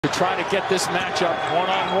try to get this matchup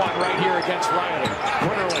one-on-one right here against Riley.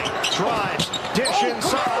 Quinterly drives, dish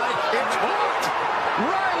inside, it's blocked.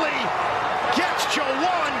 Riley gets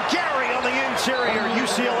Jawan Gary on the interior.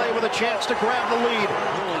 UCLA with a chance to grab the lead.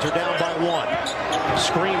 Bruins are down by 1.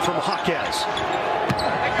 Screen from Jaquez.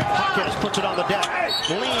 Jaquez puts it on the deck,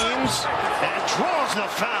 leans, and draws the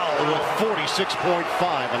foul with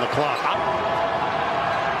 46.5 on the clock.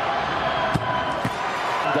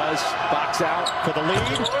 Does box out For the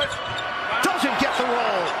lead, doesn't get the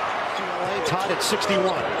roll. UCLA tied at 61.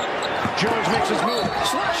 Jones makes his move,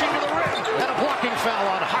 slashing to the rim, and a blocking foul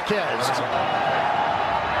on Jaquez.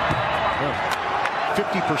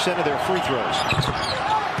 50% of their free throws.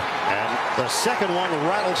 And the second one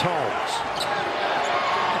rattles Holmes.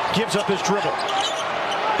 Gives up his dribble.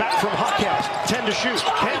 Back from Jaquez, 10 to shoot.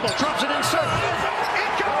 Campbell drops it inside. It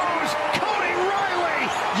goes! Cody Riley!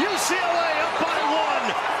 UCLA up by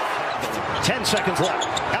 1. 10 seconds left.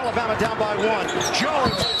 Alabama down by 1.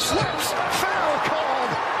 Jones slips. Foul called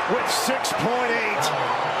with 6.8.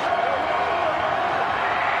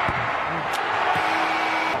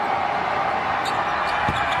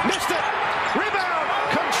 Missed it. Rebound.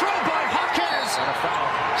 Controlled by Jaquez.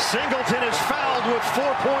 Singleton is fouled with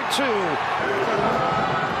 4.2.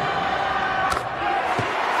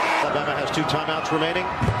 Alabama has 2 timeouts remaining.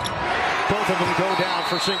 Both of them go down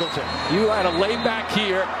for Singleton. You had to lay back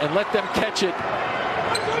here and let them catch it.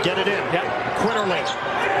 Get it in. Yep. Quinterly.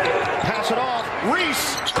 Pass it off.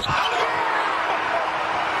 Reese.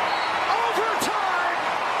 Overtime.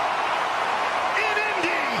 In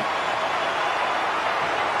Indy.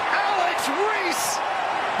 Alex Reese.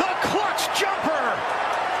 The clutch jumper.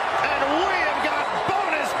 And we have got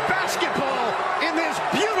bonus basketball in this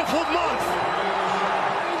beautiful month.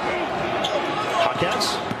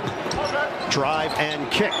 Jaquez. Drive and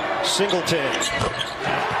kick. Singleton.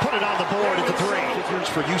 Put it on the board at the 3.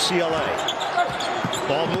 For UCLA.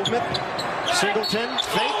 Ball movement. Singleton.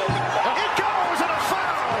 Fake. It goes and a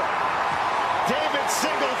foul. David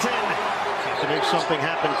Singleton. To make something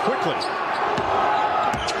happen quickly.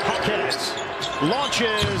 Jaquez.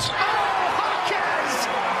 Launches. Oh, Jaquez.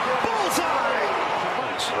 Bullseye.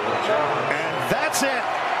 And that's it.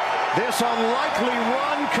 This unlikely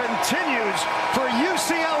run continues for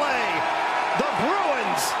UCLA. The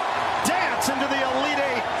Bruins dance into the Elite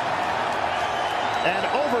Eight. An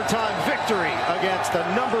overtime victory against the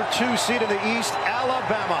number 2 seed in the East,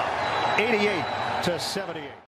 Alabama, 88-78.